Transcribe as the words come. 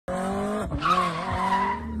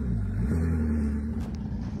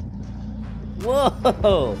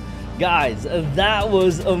Whoa, guys, that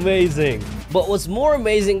was amazing. But what's more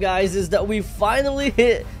amazing, guys, is that we finally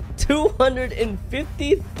hit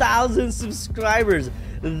 250,000 subscribers.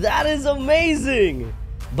 That is amazing.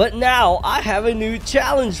 But now I have a new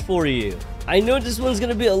challenge for you. I know this one's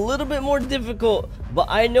gonna be a little bit more difficult, but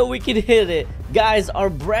I know we can hit it. Guys, our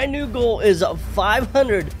brand new goal is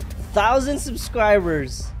 500,000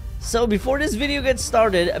 subscribers. So before this video gets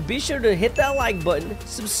started, be sure to hit that like button,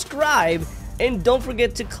 subscribe, and don't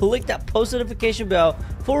forget to click that post notification bell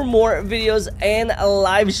for more videos and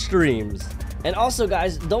live streams. And also,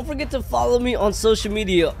 guys, don't forget to follow me on social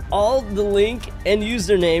media. All the link and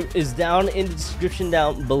username is down in the description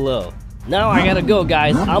down below. Now I gotta go,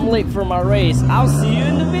 guys. I'm late for my race. I'll see you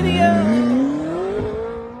in the video.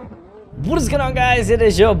 What is going on, guys? It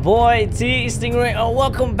is your boy TStingray, and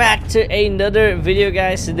welcome back to another video,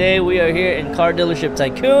 guys. Today we are here in Car Dealership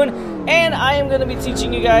Tycoon, and I am going to be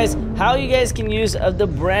teaching you guys how you guys can use the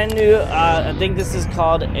brand new I think this is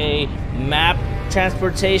called a map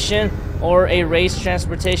transportation or a race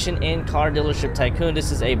transportation in Car Dealership Tycoon.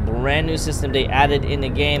 This is a brand new system they added in the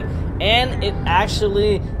game, and it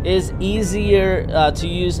actually is easier to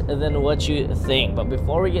use than what you think. But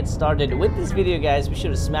before we get started with this video, guys, be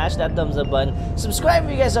sure to smash that thumbs up button, subscribe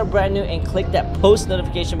if you guys are brand new, and click that post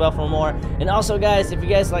notification bell for more. And also, guys, if you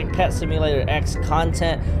guys like Pet Simulator X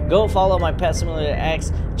content, go follow my Pet Simulator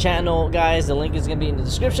X channel, guys. The link is gonna be in the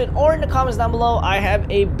description or in the comments down below. I have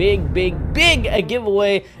a big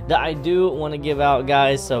giveaway that I do want to give out,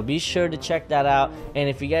 guys, so be sure to check that out. And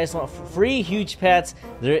if you guys want free huge pets,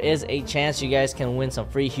 there is a chance you guys can win some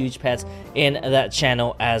free huge pets in that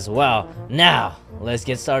channel as well. Now let's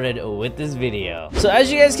get started with this video. So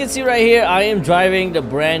as you guys can see right here, I am driving the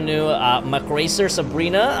brand new McRacer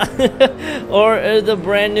Sabrina or the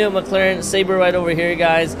brand new McLaren Sabre right over here,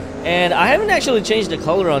 guys. And I haven't actually changed the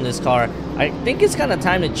color on this car. I think it's kind of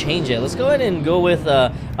time to change it. Let's go ahead and go with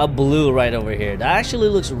a blue right over here. That actually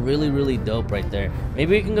looks really dope right there.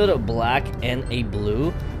 Maybe we can go to black and a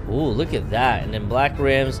blue. Ooh, look at that. And then black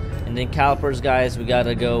rims, and then calipers, guys, we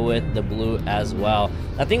gotta go with the blue as well.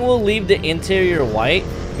 I think we'll leave the interior white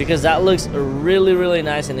because that looks really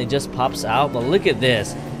nice and it just pops out. But look at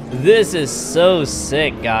this. This is so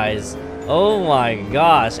sick, guys. Oh my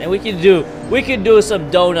gosh. And we could do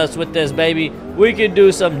some donuts with this, baby. We could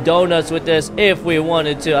do some donuts with this if we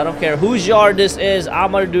wanted to. I don't care whose yard this is.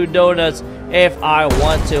 I'm gonna do donuts if I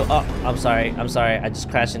want to. Oh, I'm sorry. I just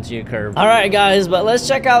crashed into your curb. All right, guys, but let's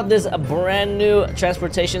check out this brand new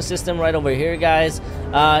transportation system right over here, guys.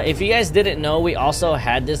 If you guys didn't know, we also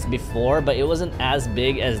had this before, but it wasn't as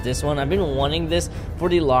big as this one. I've been wanting this for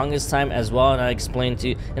the longest time as well, and I'll explain to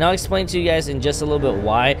you guys in just a little bit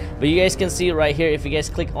why. But you guys can see right here, if you guys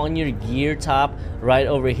click on your gear top right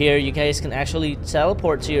over here, you guys can actually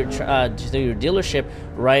teleport to your dealership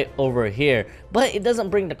right over here. But it doesn't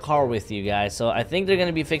bring the car with you, guys, so I think they're going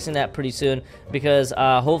to be fixing that pretty soon, because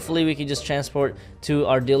hopefully we can just transport to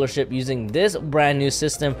our dealership using this brand new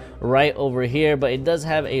system right over here. But it does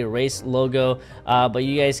have a race logo, but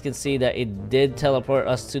you guys can see that it did teleport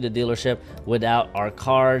us to the dealership without our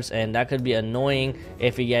cars, and that could be annoying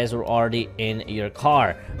if you guys were already in your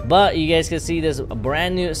car. But you guys can see this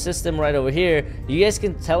brand new system right over here. You guys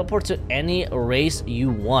can teleport to any race you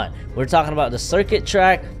want. We're talking about the circuit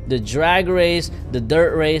track, the drag race, the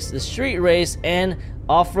dirt race, the street race, and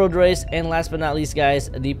off-road race, and last but not least, guys,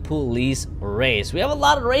 the police race. We have a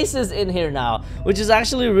lot of races in here now, which is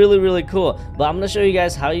actually really cool. But I'm gonna show you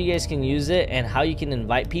guys how you guys can use it and how you can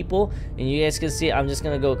invite people. And you guys can see I'm just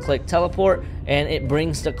gonna go click teleport, and it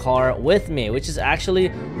brings the car with me, which is actually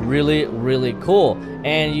really cool.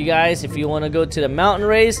 And you guys, if you want to go to the mountain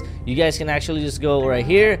race, you guys can actually just go right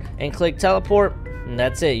here and click teleport. And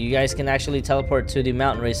that's it. You guys can actually teleport to the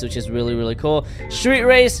mountain race, which is really cool. Street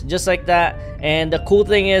race, just like that. And the cool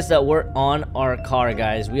thing is that we're on our car,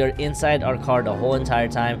 guys. We are inside our car the whole entire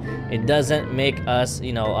time. It doesn't make us,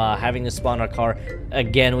 having to spawn our car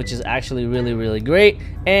again, which is actually really great.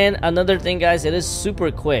 And another thing, guys, it is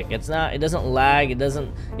super quick. It doesn't lag. It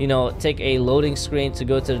doesn't, take a loading screen to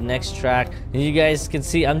go to the next track. And you guys can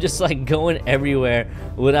see I'm just like going everywhere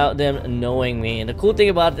without them knowing me. And the cool thing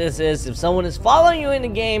about this is if someone is following you in the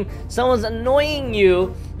game, someone's annoying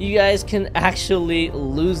you, you guys can actually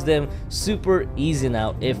lose them super easy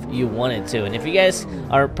now if you wanted to. And if you guys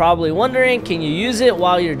are probably wondering, can you use it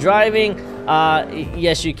while you're driving?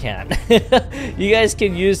 Yes, you can. You guys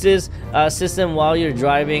can use this system while you're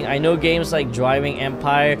driving. I know games like Driving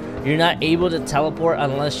Empire, you're not able to teleport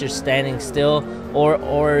unless you're standing still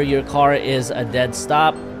or your car is a dead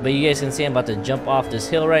stop. But you guys can see I'm about to jump off this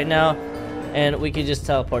hill right now. and we can just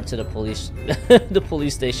teleport to the police the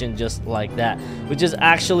police station just like that, which is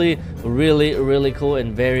actually really cool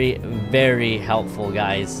and very helpful,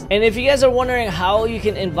 guys. And if you guys are wondering how you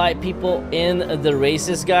can invite people in the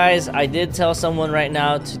races, guys, I did tell someone right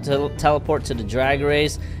now to teleport to the drag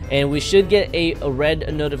race, and we should get a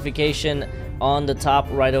red notification on the top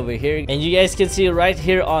right over here. And you guys can see right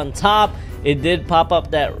here on top, it did pop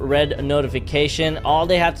up that red notification. All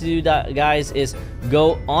they have to do, guys, is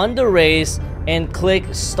go on the race and click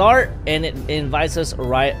start, and it invites us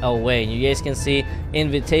right away. And you guys can see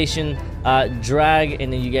invitation drag,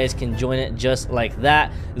 and then you guys can join it just like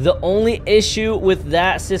that. The only issue with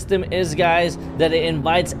that system is, guys, that it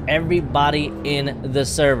invites everybody in the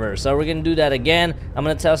server. So we're gonna do that again. I'm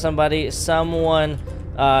gonna tell somebody, someone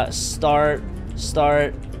start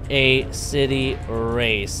a city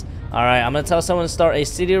race. All right, I'm gonna tell someone to start a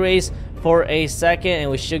city race for a second,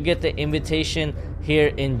 and we should get the invitation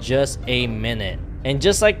here in just a minute. And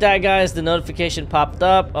just like that, guys, the notification popped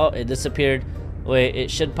up. Oh, it disappeared. Wait, it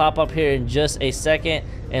should pop up here in just a second.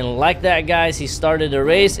 And like that, guys, he started a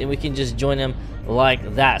race, and we can just join him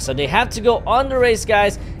like that. So they have to go on the race,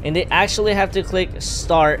 guys, and they actually have to click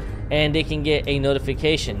start, and they can get a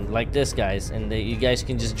notification like this, guys, and you guys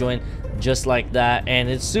can just join just like that. And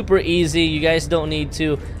it's super easy. You guys don't need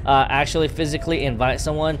to actually physically invite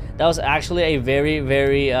someone. That was actually a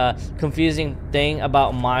very confusing thing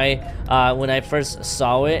about my when I first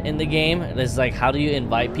saw it in the game. It's like, how do you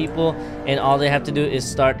invite people? And all they have to do is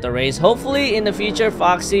start the race. Hopefully in the future,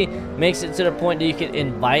 Foxy makes it to the point that you can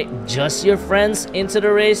invite just your friends into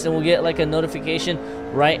the race, and we'll get like a notification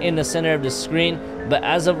right in the center of the screen. But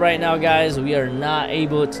as of right now, guys, we are not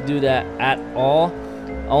able to do that at all,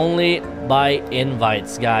 only by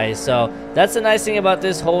invites, guys. So that's the nice thing about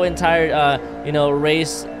this whole entire you know,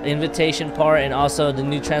 race invitation part, and also the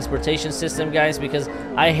new transportation system, guys, because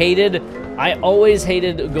I always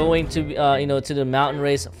hated going to you know, to the mountain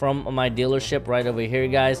race from my dealership right over here,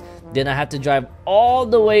 guys. Then I have to drive all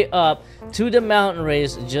the way up to the mountain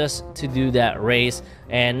race just to do that race.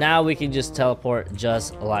 And now we can just teleport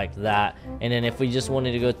just like that. And then if we just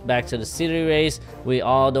wanted to go back to the city race, we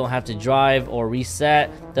all don't have to drive or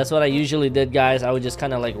reset. That's what I usually did, guys. I would just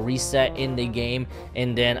kind of like reset in the game,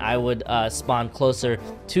 and then I would spawn closer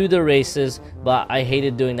to the races. But I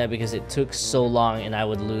hated doing that because it took so long and I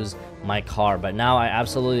would lose my car. But now I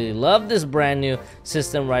absolutely love this brand new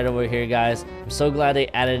system right over here, guys. I'm so glad they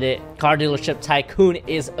added it. Car Dealership Tycoon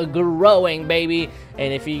is growing, baby.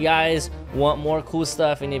 And if you guys want more cool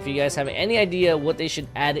stuff, and if you guys have any idea what they should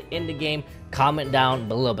add in the game, comment down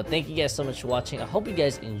below. But thank you guys so much for watching. I hope you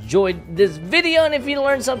guys enjoyed this video, and if you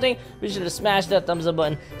learned something, be sure to smash that thumbs up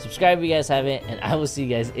button, subscribe if you guys haven't, and I will see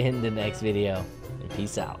you guys in the next video. And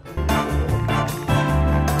peace out.